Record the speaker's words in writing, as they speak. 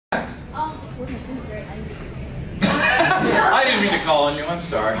I didn't mean to call on you, I'm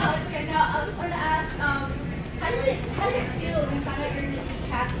sorry. No, it's good. No, I wanted to ask, how did it feel when you found out you're going to be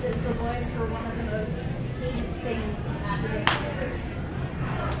casted as the voice for one of the most hated things in Mass Effect?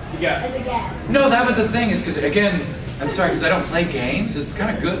 Yeah. As a Geth. No, that was the thing. It's because, again, I'm sorry, because I don't play games. It's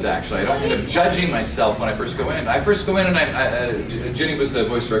kind of good, actually. I don't end up judging myself when I first go in. I first go in and Jenny was the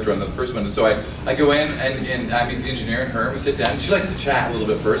voice director on the first one. And so I go in and I meet the engineer and her, and we sit down. She likes to chat a little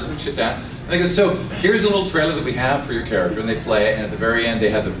bit first, and we sit down. And they go, so here's a little trailer that we have for your character, and they play it, and at the very end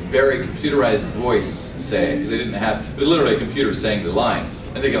they have the very computerized voice say it, because they didn't have, it was literally a computer saying the line.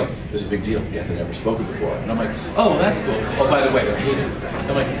 And they go, there's a big deal, Geth had never spoken before. And I'm like, oh, that's cool. Oh, by the way, they're hated.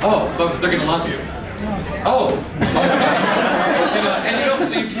 I'm like, oh, but they're gonna love you. Oh, okay. And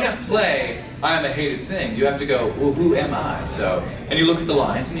so you can't play, I'm a hated thing. You have to go, well, who am I? So, and you look at the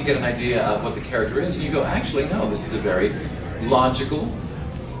lines and you get an idea of what the character is, and you go, actually, no, this is a very logical,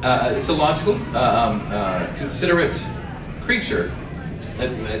 it's a logical, considerate creature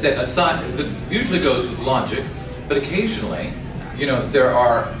that usually goes with logic, but occasionally, you know, there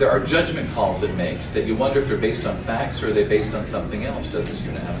are judgment calls it makes that you wonder if they're based on facts or are they based on something else. Does this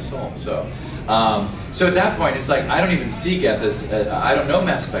unit have a soul? So, so at that point, it's like I don't even see Geth as I don't know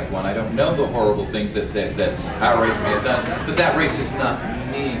Mass Effect 1. I don't know the horrible things that our race may have done. But that race is not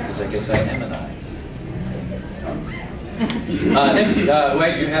me because I guess I am an I. Next,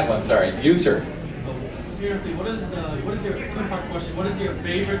 wait, you had one. Sorry, you sir. Seriously, what is your two-part question? What is your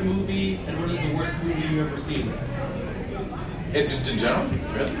favorite movie and what is the worst movie you've ever seen? Just in general?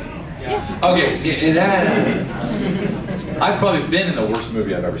 Really? Yeah. Okay, I've probably been in the worst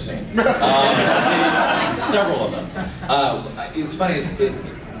movie I've ever seen. Several of them. It's funny,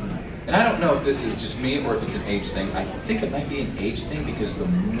 and I don't know if this is just me or if it's an age thing. I think it might be an age thing because the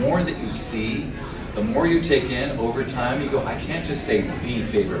more that you see, the more you take in over time, you go, I can't just say the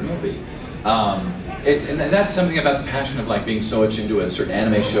favorite movie. And that's something about the passion of like being so much into a certain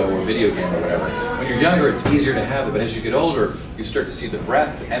anime show or video game or whatever. When you're younger, it's easier to have it, but as you get older, you start to see the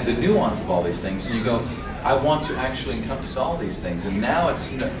breadth and the nuance of all these things, and you go, I want to actually encompass all these things. And now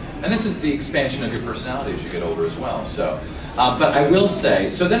it's, and this is the expansion of your personality as you get older as well. So, but I will say,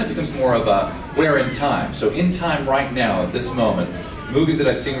 so then it becomes more of a where in time. So in time right now, at this moment, movies that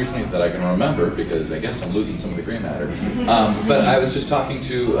I've seen recently that I can remember, because I guess I'm losing some of the gray matter. But I was just talking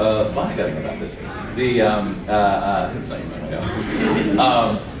to Bonnie Gutting about this. It's not even I know.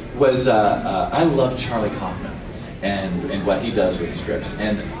 I love Charlie Kaufman and what he does with scripts.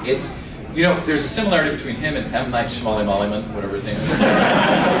 And it's, you know, there's a similarity between him and M. Night Shyamalan, whatever his name is.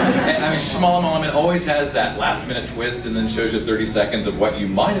 And I mean, Shyamalan always has that last minute twist and then shows you 30 seconds of what you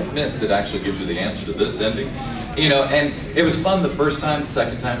might have missed that actually gives you the answer to this ending. You know, and it was fun the first time, the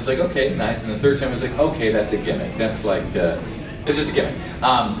second time it's like, okay, nice, and the third time it was like, okay, that's a gimmick. That's like, it's just a gimmick.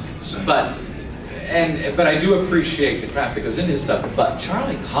 But I do appreciate the craft that goes into his stuff, but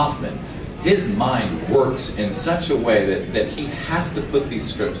Charlie Kaufman, his mind works in such a way that he has to put these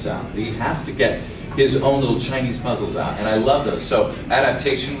scripts out. He has to get his own little Chinese puzzles out, and I love those. So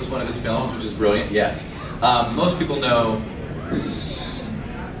Adaptation was one of his films, which is brilliant, yes. Most people know...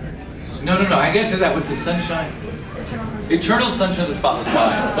 No, I get to that. What's the Sunshine? Eternal Sunshine of the Spotless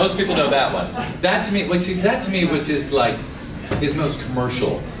Mind. Most people know that one. That to me, like, see, that to me was his like his most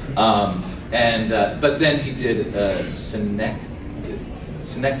commercial. But then he did Synecdoche,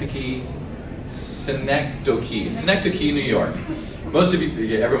 New York. Most of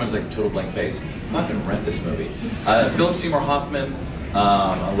you, everyone's like total blank face. Fucking rent this movie. Philip Seymour Hoffman,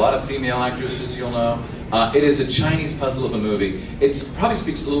 a lot of female actresses you'll know. It is a Chinese puzzle of a movie. It probably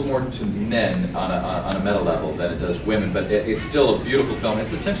speaks a little more to men on a meta level than it does women, but it's still a beautiful film.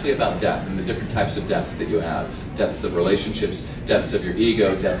 It's essentially about death and the different types of deaths that you have. Deaths of relationships, deaths of your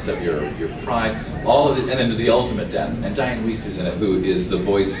ego, deaths of your pride, all of it, and then the ultimate death. And Diane Wiest is in it, who is the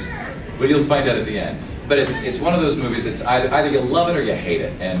voice, well, you'll find out at the end. But it's one of those movies, it's either you love it or you hate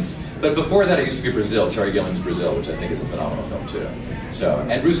it. But before that, it used to be Brazil, Terry Gilling's Brazil, which I think is a phenomenal film too. So,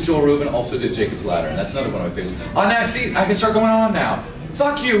 and Bruce Joel Rubin also did Jacob's Ladder, and that's another one of my favorites. Oh, now see, I can start going on now.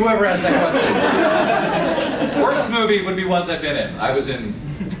 Fuck you, whoever asked that question. Worst movie would be ones I've been in. I was in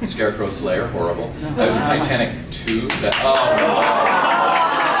Scarecrow Slayer, horrible. I was in Titanic 2. Yeah!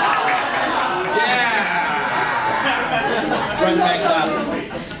 Front claps.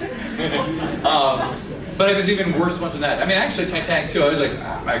 But it was even worse ones than that. I mean, actually, Titanic 2, I was like,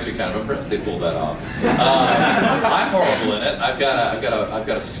 I'm actually kind of impressed they pulled that off. I'm horrible in it. I've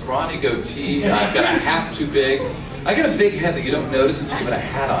got a scrawny goatee. I've got a hat too big. I got a big head that you don't notice until you put a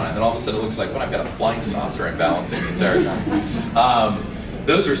hat on it, and then all of a sudden it looks like, well, I've got a flying saucer and balancing the entire time.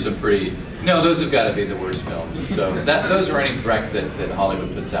 Those are some pretty No, those have got to be the worst films. So those are any direct that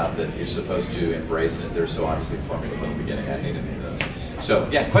Hollywood puts out that you're supposed to embrace, and they're so obviously formula from the beginning. I hate any of those. So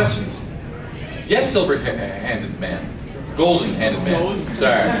yeah, questions? Yes, silver-handed man. Golden-handed man.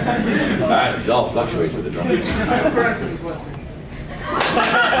 Sorry. It all fluctuates with the drum.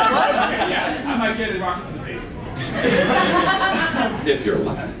 Yeah, I might get a rocket to the face. If you're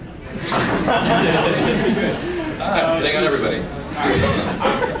lucky. Hitting on everybody.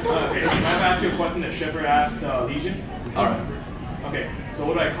 Okay, I have to ask you a question that Shepard asked Legion. All right. Okay, so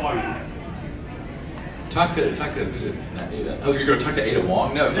what do I call you? Talk to who's it? Not Ada. I was gonna go talk to Ada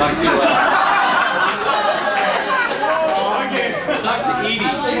Wong. No, talk to talk to Edie.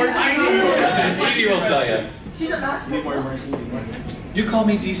 Edie will tell you. She's a basketball. You call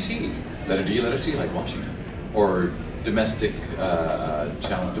me DC. Letter D, letter C, like Washington, or domestically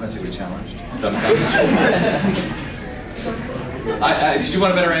challenged. Did you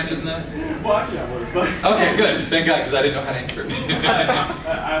want a better answer than that? Well, actually, that works. But Okay, good. Thank God, because I didn't know how to answer it.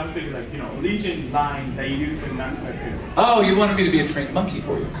 I was thinking, like, Legion line that you use in Mass Effect 2. Oh, you wanted me to be a trained monkey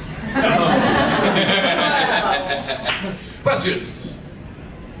for you. Questions?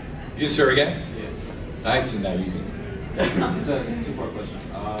 You, sir, again? Yes. Nice, and now you can. It's a two-part question.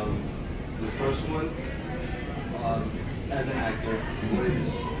 The first one, as an actor, what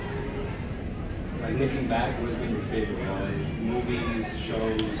is, like, looking back, what has been your favorite? Movies,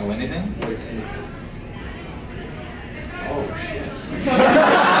 shows? Oh, anything? What is anything? Oh, shit.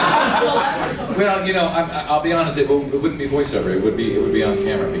 Well, I'll be honest, it wouldn't be voiceover, it would be on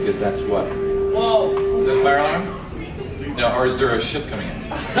camera, because that's what? Whoa. Is that a fire alarm? No, or is there a ship coming in?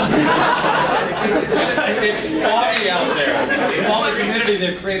 It's foggy out there. With all the humidity,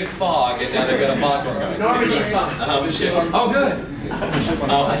 they've created fog, and now they've got a fog going. Oh, good.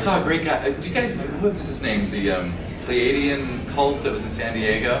 I saw a great guy. Do you guys, what was his name? The Pleiadian cult that was in San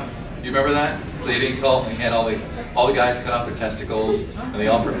Diego. Do you remember that? Pleiadian cult, and he had all the guys cut off their testicles, and they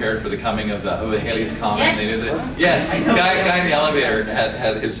all prepared for the coming of Halley's Comet. Yes. And they did it. Yes, the guy in the elevator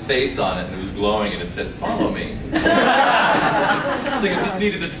had his face on it, and it was glowing, and it said, "Follow me." It's like it just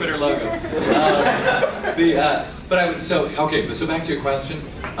needed the Twitter logo. So back to your question.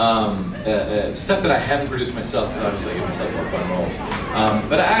 Stuff that I haven't produced myself, because obviously I give myself more fun roles.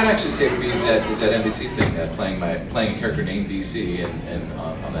 But I'd actually say it would be that NBC thing, playing a character named DC and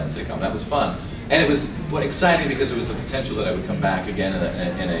on that sitcom. That was fun. And it was exciting because it was the potential that I would come back again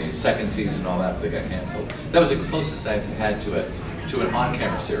in a second season and all that, but they got canceled. That was the closest I've had to an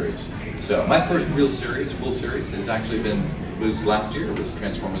on-camera series. So my first real series, full series, has actually was last year, was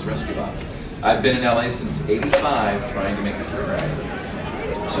Transformers Rescue Bots. I've been in LA since '85 trying to make a career out of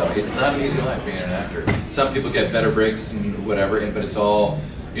it. So it's not an easy life being an actor. Some people get better breaks and whatever, but it's all,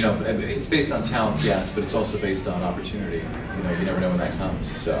 it's based on talent, yes, but it's also based on opportunity. You never know when that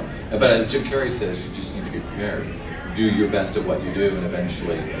comes. So, but as Jim Carrey says, you just need to be prepared. Do your best at what you do, and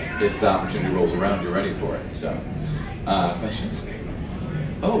eventually, if the opportunity rolls around, you're ready for it. So, questions?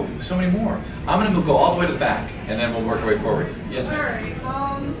 Oh, so many more. I'm going to go all the way to the back, and then we'll work our way forward. Yes, ma'am.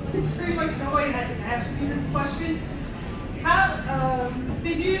 All right. Pretty much nobody had to ask you this question. How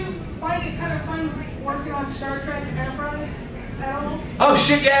did you find it kind of fun working on Star Trek Enterprise at all? Oh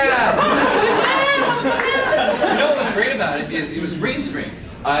shit, yeah! You know what was great about it is it was green screen.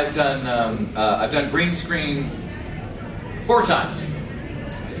 I've done green screen 4 times.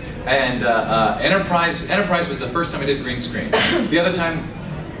 And Enterprise was the first time I did green screen. The other time,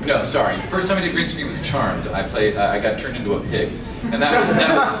 no, sorry. First time I did green screen was Charmed. I got turned into a pig, and that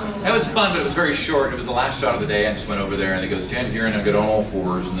was fun, but it was very short. It was the last shot of the day. I just went over there, and they go, stand here, and I get on all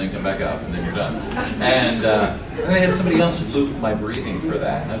 4s, and then come back up, and then you're done. And then they had somebody else loop my breathing for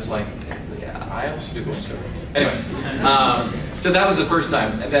that, and I was like, yeah, I also do voiceover. Anyway, so that was the first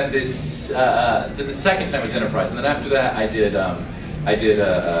time, and then then the second time was Enterprise, and then after that I did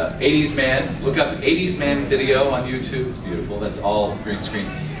 80s Man. Look up 80s Man video on YouTube. It's beautiful. That's all green screen.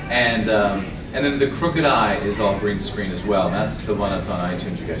 And then The Crooked Eye is all green screen as well. And that's the one that's on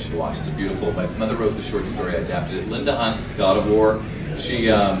iTunes. You guys should watch. It's a beautiful. My mother wrote the short story. I adapted it. Linda Hunt, God of War. She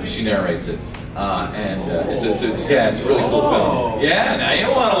narrates it. It's a really cool film. Yeah, now you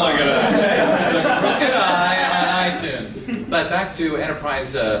want to look at it. The Crooked Eye on iTunes. But back to Enterprise,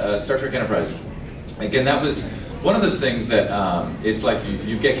 Star Trek Enterprise. Again, that was one of those things that it's like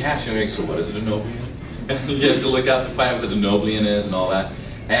you get cast, and you're like, so what is a Denoblian? And you have to look up to find out what the Denoblian is and all that.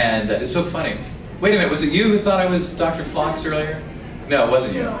 And it's so funny. Wait a minute, was it you who thought I was Dr. Phlox earlier? No, it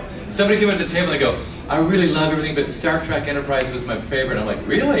wasn't you. Somebody came at the table and they go, I really love everything, but Star Trek Enterprise was my favorite. And I'm like,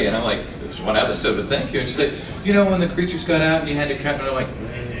 really? And I'm like, there's one episode, but thank you. And she's like, when the creatures got out and you had to cut, and I'm like,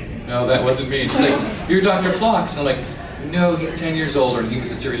 no, that wasn't me. And she's like, you're Dr. Phlox. And I'm like, no, he's 10 years older and he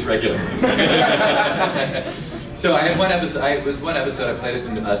was a series regular. So I had one episode, I played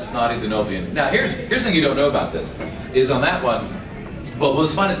a snotty Denovian. Now here's the thing you don't know about this, is on that one, well, what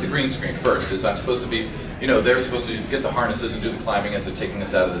was fun is the green screen first, is I'm supposed to be, you know, they're supposed to get the harnesses and do the climbing as they're taking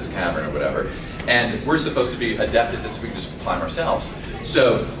us out of this cavern or whatever. And we're supposed to be adept at this, so we can just climb ourselves.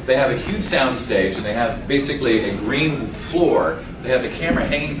 So they have a huge sound stage and they have basically a green floor. They have the camera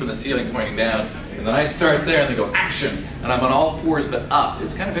hanging from the ceiling pointing down. And then I start there and they go, action! And I'm on all fours but up.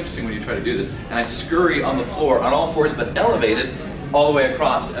 It's kind of interesting when you try to do this. And I scurry on the floor on all fours but elevated all the way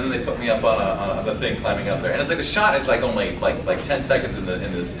across. And then they put me up on the thing climbing up there. And it's like the shot is like only like 10 seconds in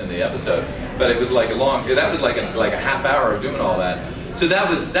the episode. But it was like that was like a half hour of doing all that. So that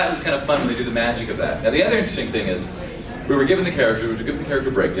was kind of fun when they do the magic of that. Now the other interesting thing is, we were given the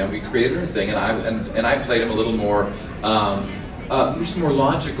character breakdown. We created our thing, and I played him a little more, just more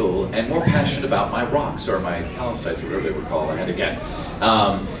logical and more passionate about my rocks or my callicites or whatever they were called. I had to get,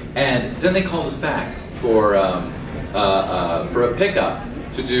 and then they called us back for a pickup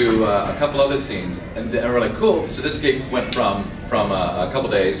to do a couple other scenes, and we're like, cool. So this gig went from a couple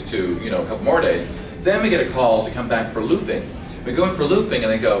days to a couple more days. Then we get a call to come back for looping. We go in for looping,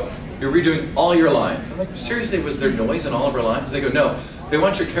 and they go, you're redoing all your lines. I'm like, seriously, was there noise in all of our lines? And they go, no, they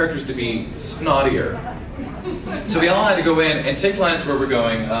want your characters to be snottier. So we all had to go in and take lines where we're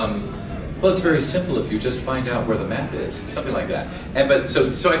going, well, it's very simple if you just find out where the map is, something like that.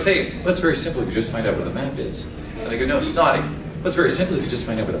 So I say, well, it's very simple if you just find out where the map is. And they go, no, snotty. Well, it's very simple if you just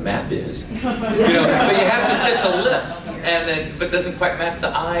find out where the map is. But you have to fit the lips, but it doesn't quite match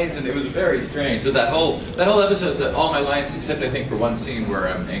the eyes, and it was very strange. So that whole episode, all my lines, except I think for one scene where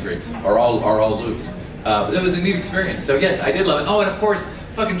I'm angry, are all looped. It was a neat experience. So yes, I did love it. Oh, and of course,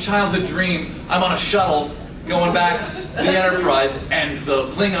 fucking childhood dream. I'm on a shuttle going back to the Enterprise, and the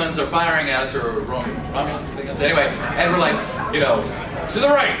Klingons are firing at us, or Romulans, Klingons. Anyway, and we're like, to the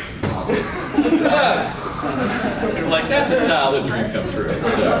right. And we're like, that's a childhood dream come true.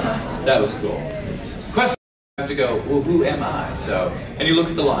 So that was cool. Question: you have to go, well, who am I? So, and you look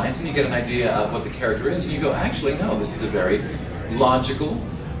at the lines and you get an idea of what the character is, and you go, actually, no, this is a very logical.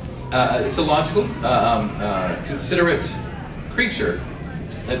 It's a logical, considerate creature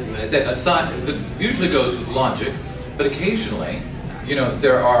that usually goes with logic, but occasionally,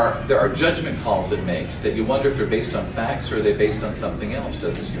 there are judgment calls it makes that you wonder if they're based on facts or are they based on something else.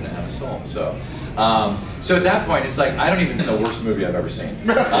 Does this unit have a soul? So, so at that point, it's like I don't even think the worst movie I've ever seen.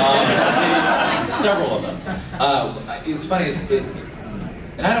 Several of them. It's funny.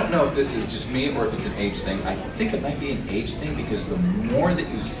 And I don't know if this is just me or if it's an age thing. I think it might be an age thing because the more that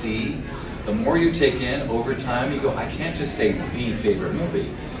you see, the more you take in over time, you go, I can't just say the favorite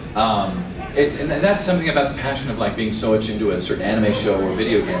movie. And that's something about the passion of like being so much into a certain anime show or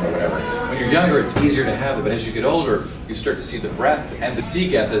video game or whatever. When you're younger, it's easier to have it, but as you get older, you start to see the breadth. And the sea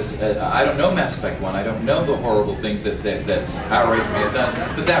Geth is, I don't know Mass Effect 1, I don't know the horrible things that our race may have done,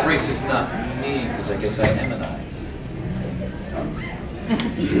 but that race is not me, because I guess I am an I.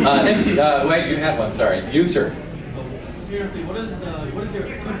 Next, wait, you had one, sorry. You, sir. Seriously, what is your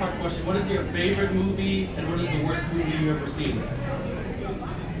two-part question? What is your favorite movie, and what is the worst movie you've ever seen?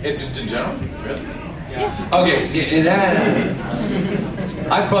 Just in general? Really? Yeah. Okay,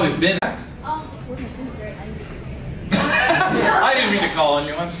 I've probably been back. I didn't mean to call on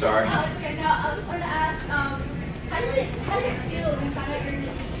you, I'm sorry. I was going to ask, how did it feel when you found out you're going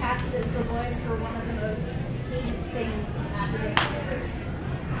to be casted as the voice for one of the most hated things in Mass Effect?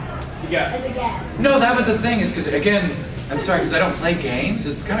 Yeah. As a Geth. No, that was the thing. It's because, again, I'm sorry, because I don't play games.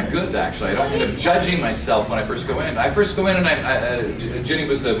 It's kind of good, actually. I don't end up judging myself when I first go in. I first go in and Jenny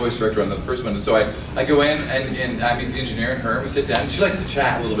was the voice director on the first one. And so I go in and I meet the engineer and her, and we sit down. She likes to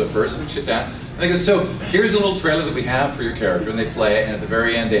chat a little bit first, and we sit down. And they go, so here's a little trailer that we have for your character. And they play it, and at the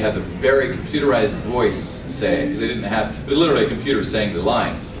very end, they have the very computerized voice say, because they didn't have, it was literally a computer saying the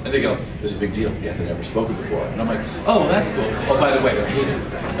line. And they go, there's a big deal. Geth had never spoken before. And I'm like, oh, that's cool. Oh, by the way, they're hated.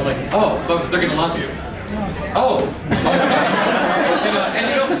 I'm like, oh, but they're going to love you. Oh, okay.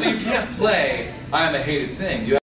 So you can't play, I'm a hated thing. You